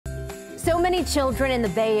So many children in the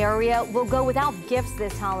Bay Area will go without gifts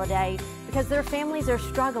this holiday because their families are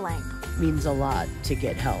struggling. Means a lot to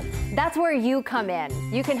get help. That's where you come in.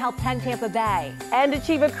 You can help 10 Tampa Bay. And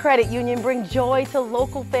Achieva Credit Union bring joy to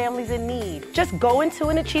local families in need. Just go into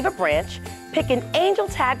an Achieva branch, pick an angel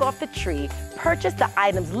tag off the tree, purchase the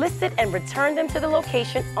items listed, and return them to the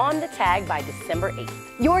location on the tag by December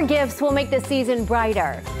 8th. Your gifts will make the season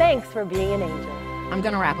brighter. Thanks for being an angel. I'm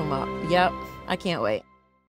gonna wrap them up. Yep, I can't wait.